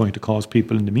disruption you're going to cause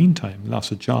people in the meantime,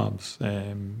 loss of jobs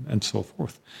and so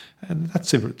forth. And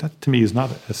that to me is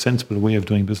not a sensible way of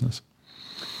doing business.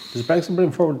 Does Brexit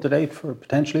bring forward the date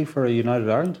potentially for a united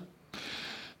Ireland?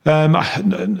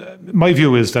 My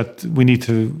view is that we need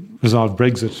to resolve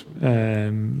Brexit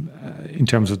in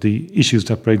terms of the issues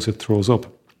that Brexit throws up.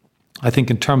 I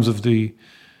think in terms of the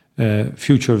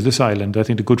future of this island, I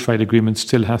think the Good Friday Agreement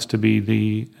still has to be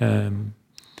the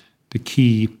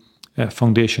key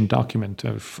foundation document,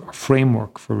 a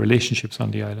framework for relationships on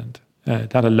the island.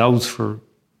 That allows for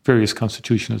various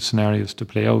constitutional scenarios to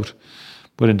play out.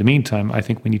 But in the meantime, I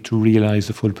think we need to realise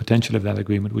the full potential of that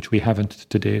agreement, which we haven't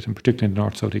to date, and particularly in the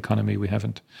North-South economy, we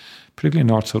haven't. Particularly in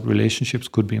North-South relationships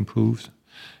could be improved.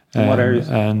 In what areas?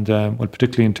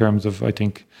 Particularly in terms of, I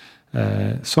think,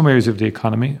 some areas of the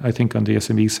economy. I think on the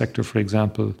SME sector, for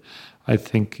example, I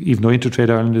think even though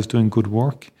Intertrade Ireland is doing good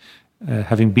work,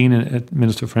 having been a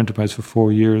Minister for Enterprise for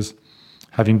 4 years,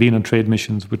 having been on trade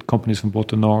missions with companies from both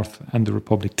the North and the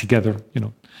Republic together,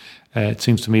 it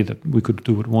seems to me that we could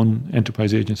do with one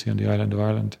enterprise agency on the island of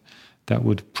Ireland that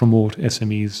would promote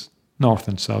SMEs North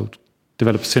and South,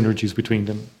 develop synergies between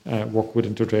them, work with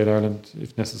Intertrade Ireland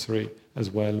if necessary as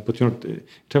well. But in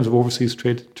terms of overseas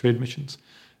trade missions,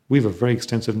 we have a very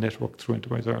extensive network through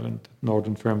Enterprise Ireland that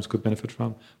northern firms could benefit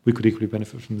from. We could equally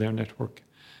benefit from their network.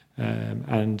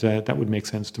 And that would make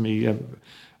sense to me. I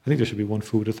think there should be one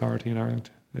food authority in Ireland.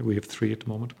 We have 3 at the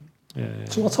moment.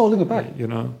 So what's holding it back?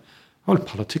 Well,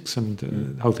 politics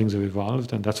and how things have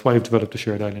evolved. And that's why I've developed the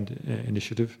Shared Island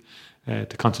Initiative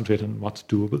to concentrate on what's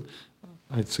doable.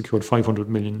 I secured €500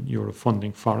 million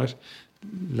funding for it.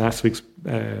 Last week's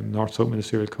North-South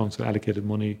Ministerial Council allocated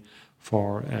money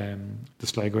for the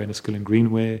Sligo and Enniskillen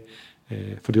Greenway,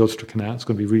 for the Ulster Canal. It's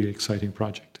going to be a really exciting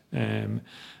project.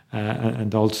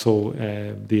 And also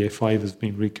the A5 has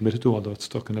been recommitted to, although it's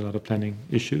stuck in a lot of planning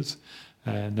issues.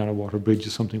 Narrow-water bridge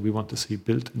is something we want to see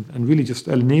built and really just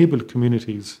enable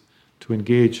communities to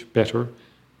engage better.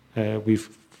 We've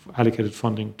allocated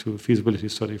funding to a feasibility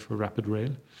study for rapid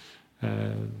rail.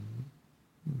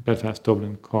 Belfast,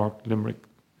 Dublin, Cork, Limerick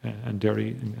and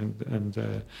Derry.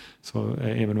 So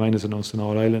Eamon Ryan has announced an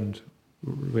all-island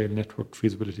rail network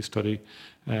feasibility study.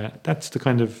 That's the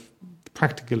kind of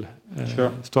practical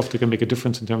stuff that can make a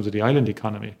difference in terms of the island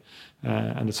economy.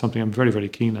 And it's something I'm very, very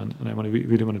keen on, and I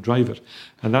really want to drive it.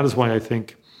 And that is why I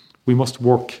think we must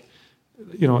work,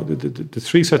 the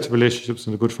 3 sets of relationships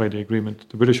in the Good Friday Agreement,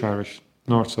 the British-Irish,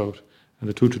 North-South, and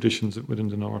the 2 traditions within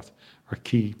the North are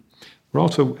key. We're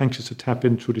also anxious to tap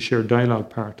in through the shared dialogue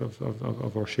part of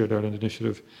our Shared Ireland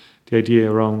Initiative, the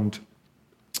idea around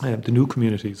the new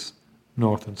communities,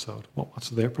 North and South. What's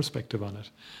their perspective on it?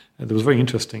 There was very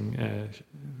interesting,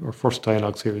 our first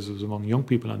dialogue series was among young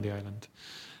people on the island,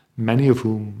 many of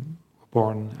whom were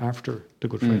born after the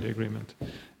Good Friday Agreement.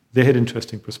 They had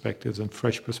interesting perspectives and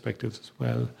fresh perspectives as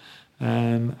well.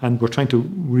 And we're trying to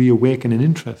reawaken an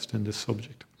interest in this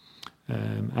subject.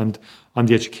 And on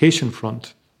the education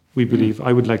front, we believe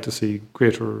I would like to see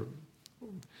greater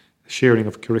sharing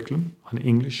of curriculum on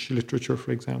English literature,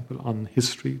 for example, on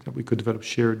history, that we could develop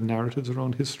shared narratives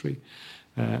around history.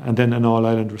 And then an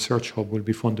all-island research hub will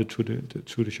be funded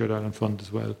through the Shared Island Fund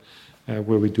as well,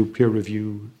 where we do peer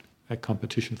review,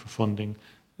 competition for funding,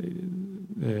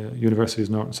 universities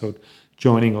North and South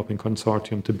joining up in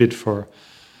consortium to bid for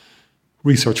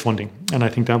research funding. And I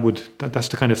think that's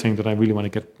the kind of thing that I really want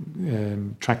to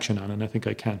get traction on, and I think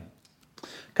I can.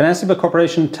 Can I ask you about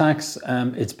corporation tax?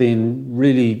 It's been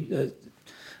really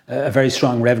a very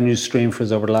strong revenue stream for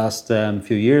us over the last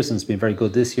few years, and it's been very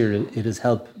good this year. It has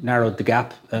helped narrow the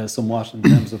gap somewhat in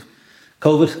terms of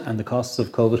COVID and the costs of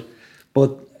COVID.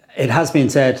 But it has been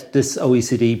said, this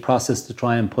OECD process to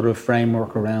try and put a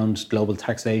framework around global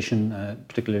taxation,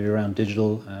 particularly around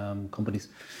digital companies,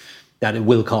 that it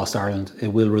will cost Ireland.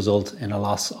 It will result in a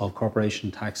loss of corporation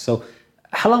tax. So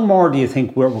how long more do you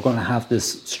think we're going to have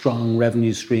this strong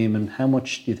revenue stream, and how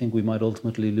much do you think we might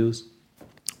ultimately lose?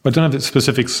 I don't have the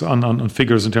specifics on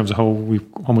figures in terms of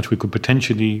how much we could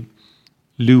potentially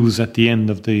lose at the end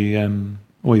of the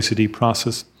OECD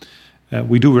process.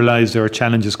 We do realise there are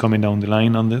challenges coming down the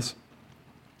line on this.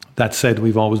 That said,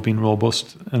 we've always been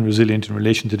robust and resilient in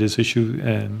relation to this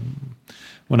issue.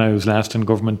 When I was last in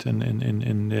government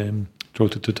in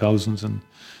throughout the 2000s and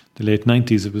the late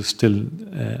 90s, it was still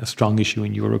a strong issue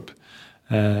in Europe.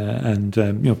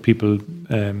 People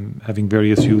having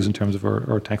various views in terms of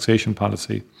our taxation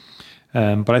policy.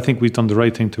 But I think we've done the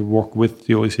right thing to work with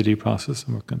the OECD process,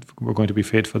 and we're going to be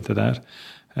faithful to that.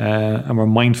 And we're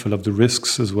mindful of the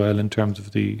risks as well in terms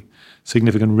of the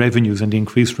significant revenues and the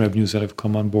increased revenues that have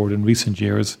come on board in recent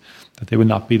years, that they will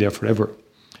not be there forever.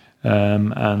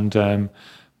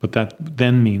 But that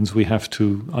then means we have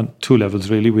to, on 2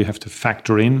 levels really, we have to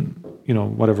factor in,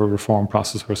 whatever reform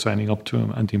process we're signing up to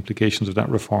and the implications of that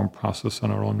reform process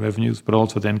on our own revenues. But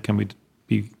also then can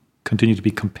we continue to be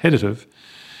competitive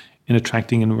in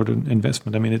attracting inward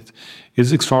investment. I mean, it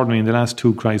is extraordinary. In the last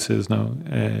 2 crises now,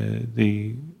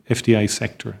 the FDI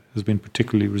sector has been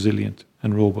particularly resilient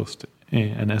and robust,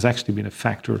 and has actually been a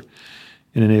factor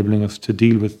in enabling us to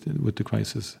deal with the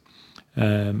crisis.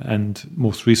 And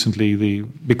most recently,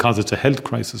 because it's a health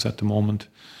crisis at the moment,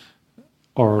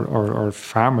 our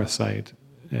pharma side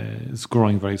is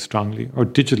growing very strongly. Our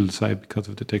digital side, because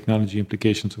of the technology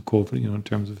implications of COVID, in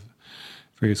terms of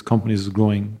various companies, is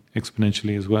growing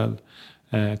exponentially as well.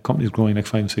 Companies growing like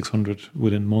 500-600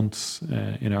 within months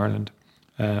in Ireland.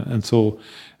 So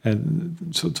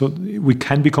we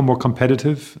can become more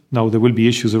competitive. Now, there will be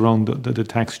issues around the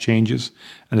tax changes,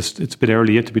 and it's a bit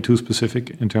early yet to be too specific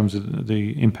in terms of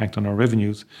the impact on our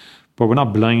revenues. But we're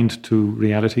not blind to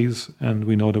realities, and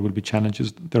we know there will be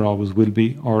challenges. There always will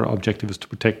be. Our objective is to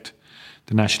protect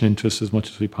the national interests as much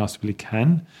as we possibly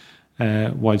can,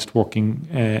 whilst working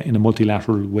in a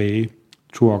multilateral way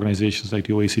through organisations like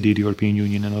the OECD, the European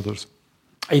Union and others.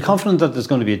 Are you confident that there's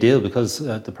going to be a deal? Because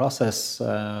the process,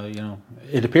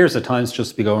 it appears at times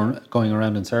just to be going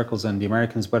around in circles, and the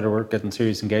Americans, whether we're getting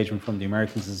serious engagement from the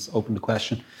Americans is open to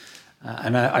question.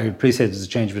 And I appreciate there's a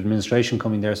change of administration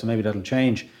coming there, so maybe that'll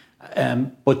change.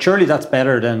 But surely that's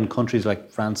better than countries like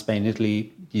France, Spain,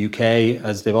 Italy, the UK,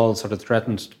 as they've all sort of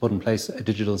threatened to put in place a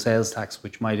digital sales tax,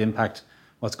 which might impact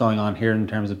what's going on here in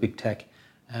terms of big tech.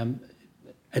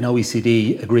 An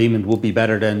OECD agreement would be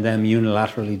better than them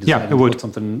unilaterally deciding to put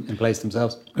something in place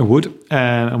themselves. It would,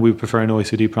 and we prefer an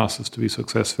OECD process to be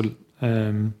successful.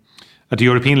 At the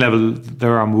European level,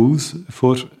 there are moves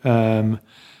afoot,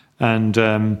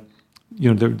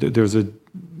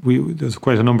 there's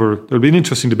quite a number. There'll be an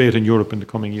interesting debate in Europe in the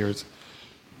coming years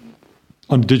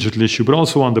on the digital issue, but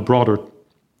also on the broader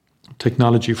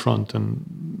technology front.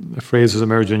 And a phrase has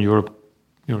emerged in Europe,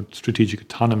 strategic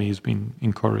autonomy has been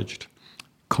encouraged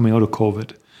coming out of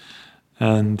COVID.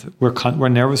 And we're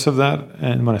nervous of that.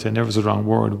 And when I say nervous is the wrong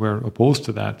word, we're opposed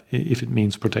to that if it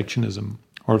means protectionism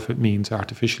or if it means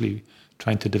artificially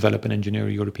trying to develop and engineer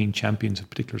European champions in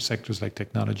particular sectors like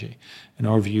technology. In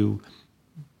our view,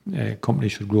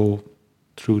 companies should grow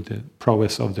through the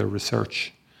prowess of their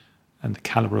research and the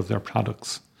caliber of their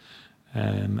products.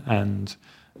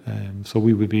 So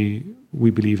we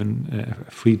believe in a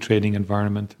free trading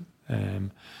environment,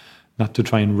 not to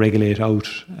try and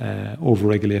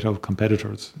over-regulate out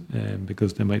competitors,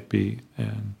 because they might be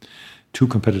too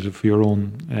competitive for your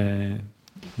own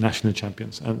national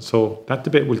champions. And so that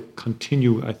debate will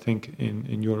continue, I think,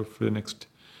 in Europe for the next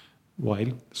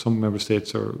while. Some member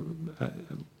states are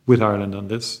with Ireland on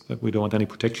this, that we don't want any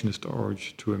protectionist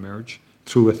urge to emerge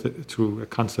through a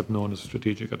concept known as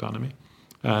strategic autonomy,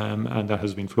 and that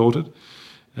has been floated.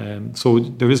 So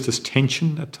there is this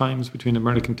tension at times between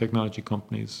American technology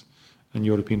companies and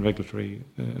European regulatory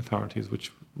authorities,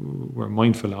 which we're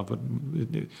mindful of. But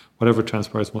whatever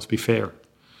transpires must be fair,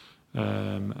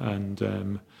 and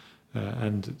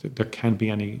there can't be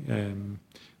any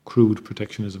crude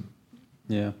protectionism.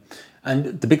 Yeah,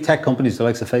 and the big tech companies, the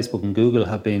likes of Facebook and Google,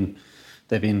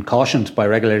 they've been cautioned by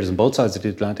regulators on both sides of the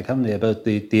Atlantic, haven't they, about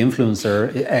the influence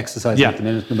they're exercising at the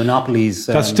minute, the monopolies.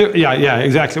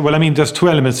 Exactly. Well, I mean, there's two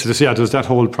elements to this. Yeah, there's that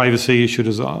whole privacy issue,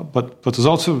 but there's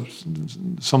also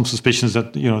some suspicions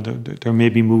that there may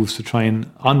be moves to try and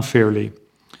unfairly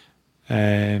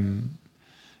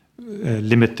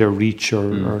limit their reach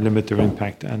or limit their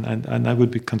impact, and I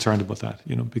would be concerned about that,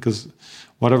 because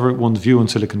whatever one's view on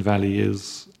Silicon Valley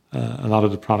is, a lot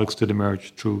of the products did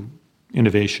emerge through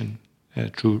innovation.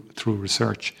 Through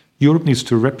research. Europe needs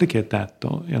to replicate that,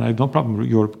 though, and I have no problem with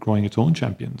Europe growing its own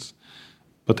champions,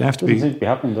 but they have to be. Doesn't seem to be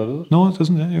happening, though, does it? No, it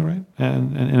doesn't. Yeah, you're right,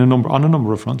 and on a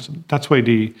number of fronts. That's why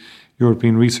the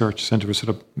European Research Centre was set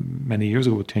up many years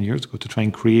ago, 10 years ago, to try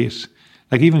and create.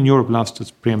 Like even Europe lost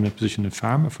its preeminent position in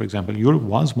pharma, for example. Europe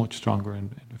was much stronger in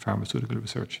pharmaceutical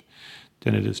research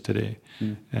than it is today.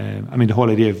 I mean, the whole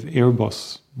idea of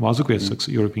Airbus was a great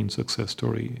European success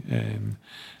story.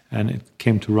 And it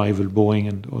came to rival Boeing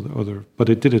and other, but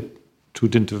it did it through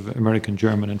dint of American,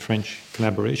 German, and French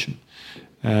collaboration,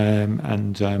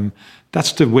 and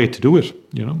that's the way to do it.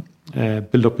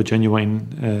 Build up a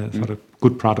genuine sort of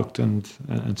good product and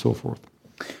so forth.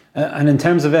 And in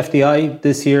terms of FDI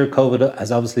this year, COVID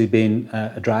has obviously been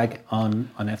a drag on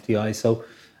FDI. So,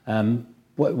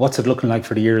 what's it looking like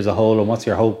for the year as a whole, and what's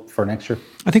your hope for next year?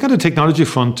 I think on the technology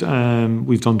front,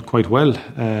 we've done quite well,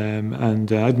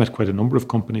 and I've met quite a number of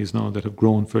companies now that have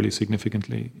grown fairly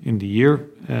significantly in the year.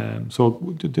 So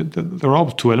there are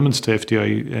always two elements to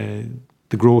FDI,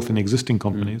 the growth in existing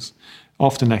companies.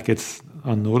 Often that gets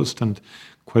unnoticed, and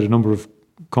quite a number of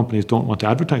companies don't want to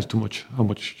advertise too much how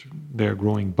much they're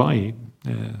growing by.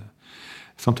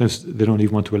 Sometimes they don't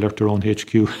even want to alert their own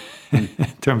HQ in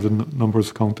terms of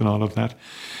numbers count and all of that.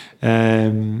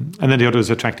 And then the other is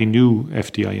attracting new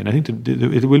FDI. And I think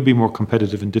it will be more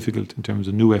competitive and difficult in terms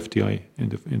of new FDI in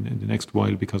the next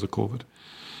while because of COVID.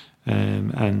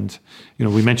 And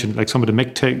we mentioned like some of the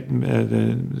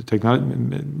the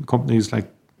technology companies like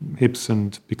HIPS,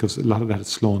 and because a lot of that has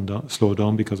slowed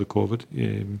down because of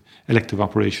COVID. Elective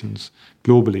operations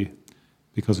globally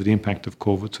because of the impact of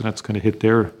COVID. So that's kind of hit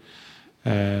their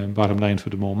bottom line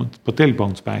for the moment, but they'll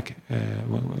bounce back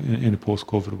in a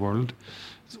post-COVID world.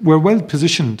 We're well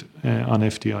positioned on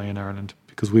FDI in Ireland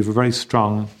because we have a very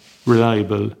strong,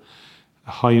 reliable,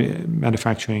 high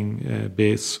manufacturing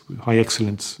base, high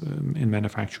excellence in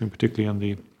manufacturing, particularly on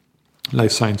the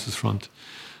life sciences front.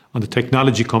 On the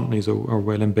technology companies are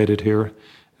well embedded here,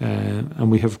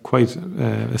 and we have quite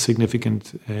a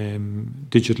significant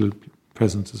digital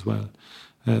presence as well.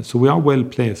 So we are well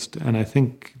placed, and I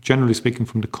think, generally speaking,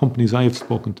 from the companies I have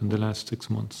spoken to in the last 6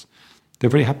 months, they're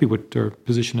very happy with their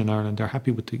position in Ireland. They're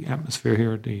happy with the atmosphere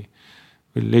here, the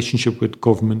relationship with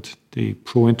government, the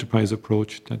pro-enterprise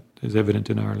approach that is evident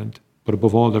in Ireland. But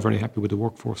above all, they're very happy with the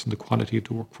workforce and the quality of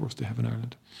the workforce they have in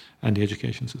Ireland and the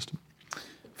education system.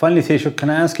 Finally, Taoiseach,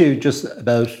 can I ask you just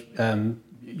about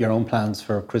your own plans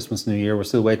for Christmas, New Year? We're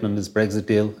still waiting on this Brexit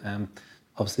deal.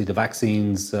 Obviously, the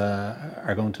vaccines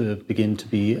are going to begin to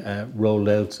be rolled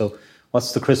out. So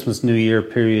what's the Christmas, New Year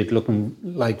period looking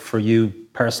like for you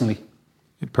personally?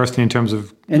 Personally, in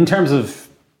terms of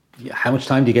how much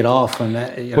time do you get off? And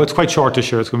well, it's quite short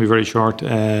this year. It's going to be very short.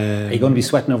 Are you going to be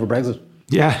sweating over Brexit?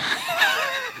 Yeah.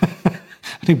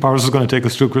 I think Boris is going to take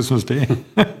us through Christmas Day.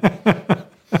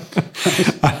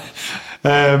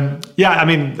 Yeah, I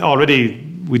mean, already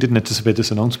we didn't anticipate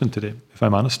this announcement today, if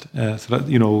I'm honest. So that,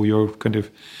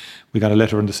 we got a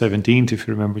letter on the 17th, if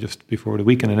you remember, just before the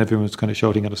weekend, and everyone was kind of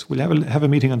shouting at us, we'll have a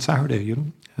meeting on Saturday,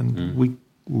 and we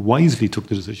wisely took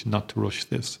the decision not to rush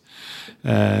this,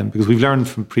 because we've learned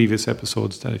from previous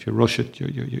episodes that if you rush it,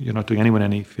 you're not doing anyone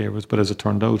any favours. But as it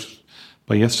turned out,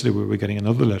 by yesterday we were getting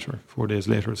another letter 4 days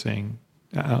later saying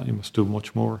you must do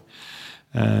much more.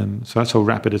 So that's how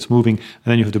rapid it's moving. And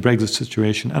then you have the Brexit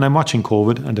situation, and I'm watching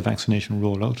COVID and the vaccination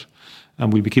rollout,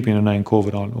 and we'll be keeping an eye on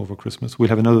COVID all over Christmas. We'll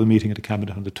have another meeting at the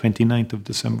Cabinet on the 29th of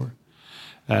December.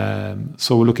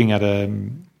 So we're looking at a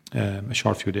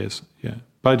short few days, yeah.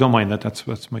 But I don't mind that.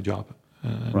 That's my job.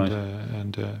 Right.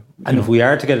 And if we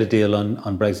are to get a deal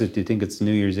on Brexit, do you think it's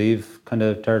New Year's Eve kind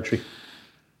of territory?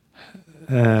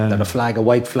 That a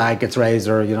white flag gets raised,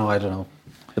 or I don't know,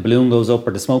 the balloon goes up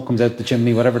or the smoke comes out the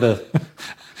chimney, whatever the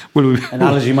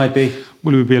analogy might be.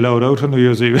 Will we be allowed out on New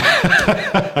Year's Eve?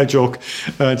 I joke.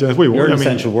 You're an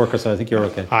essential worker, so I think you're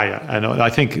okay. I know. I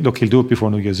think, look, he'll do it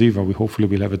before New Year's Eve, or hopefully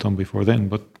we'll have it done before then.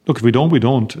 But look, if we don't, we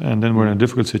don't, and then we're in a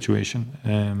difficult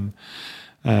situation.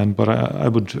 But I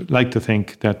would like to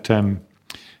think that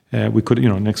we could,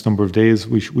 next number of days,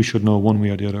 we should know one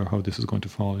way or the other how this is going to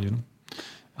fall.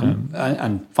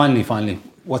 And finally,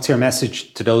 what's your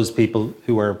message to those people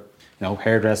who are,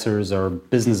 hairdressers or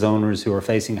business owners who are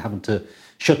having to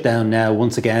shut down now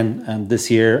once again and this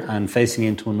year, and facing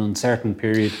into an uncertain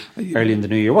period early in the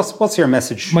new year? What's your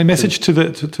message? My message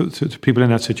to people in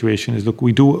that situation is: look,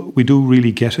 we do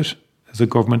really get it as a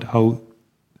government how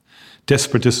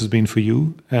desperate this has been for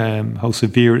you, how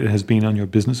severe it has been on your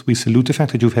business. We salute the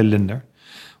fact that you've held in there.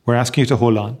 We're asking you to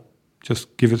hold on.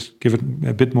 Just give it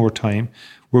a bit more time.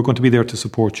 We're going to be there to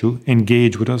support you.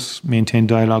 Engage with us. Maintain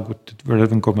dialogue with the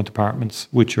relevant government departments,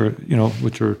 which are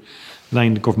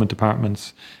aligned government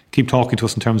departments. Keep talking to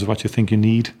us in terms of what you think you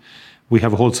need. We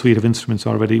have a whole suite of instruments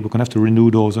already. We're going to have to renew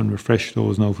those and refresh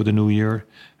those now for the new year.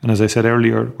 And as I said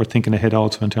earlier, we're thinking ahead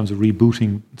also in terms of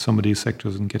rebooting some of these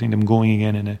sectors and getting them going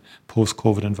again in a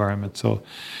post-COVID environment. So,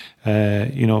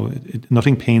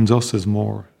 nothing pains us as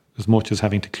much as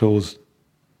having to close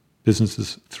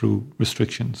businesses through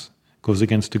restrictions. Goes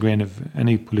against the grain of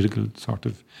any political sort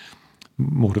of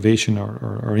motivation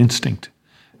or instinct.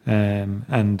 But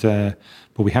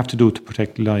we have to do it to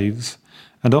protect lives.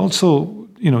 And also,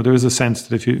 there is a sense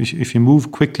that if you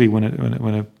move quickly when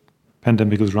a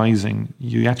pandemic is rising,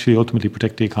 you actually ultimately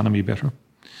protect the economy better.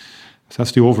 So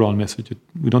that's the overall message.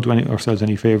 We don't do ourselves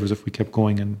any favours if we kept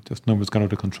going and just numbers got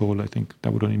out of control. I think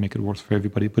that would only make it worse for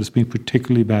everybody. But it's been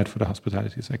particularly bad for the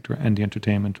hospitality sector and the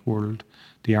entertainment world,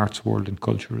 the arts world and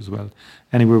culture as well.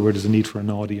 Anywhere where there's a need for an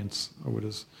audience or where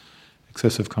there's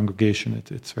excessive congregation,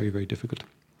 it's very, very difficult.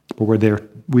 But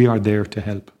we are there to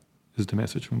help, is the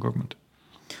message from government.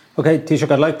 Okay, Taoiseach,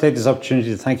 I'd like to take this opportunity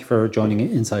to thank you for joining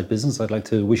Inside Business. I'd like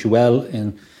to wish you well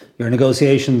in your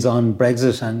negotiations on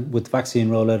Brexit and with the vaccine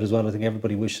rollout as well. I think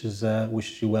everybody wishes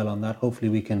you well on that. Hopefully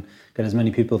we can get as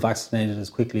many people vaccinated as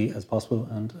quickly as possible,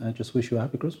 and I just wish you a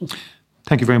happy Christmas.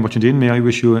 Thank you very much indeed. May I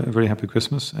wish you a very happy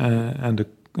Christmas and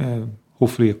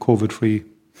hopefully a COVID-free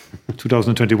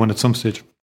 2021 at some stage.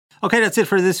 Okay, that's it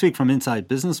for this week from Inside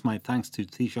Business. My thanks to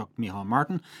Taoiseach Micheál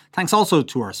Martin. Thanks also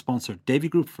to our sponsor Davy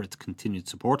Group for its continued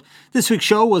support. This week's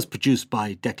show was produced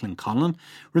by Declan Conlon.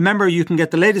 Remember, you can get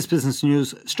the latest business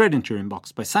news straight into your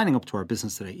inbox by signing up to our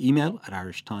Business Today email at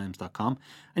irishtimes.com.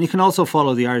 And you can also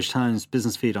follow the Irish Times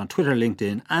business feed on Twitter,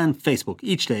 LinkedIn and Facebook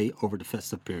each day over the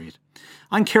festive period.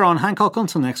 I'm Ciarán Hancock.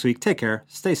 Until next week, take care,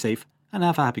 stay safe and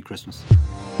have a happy Christmas.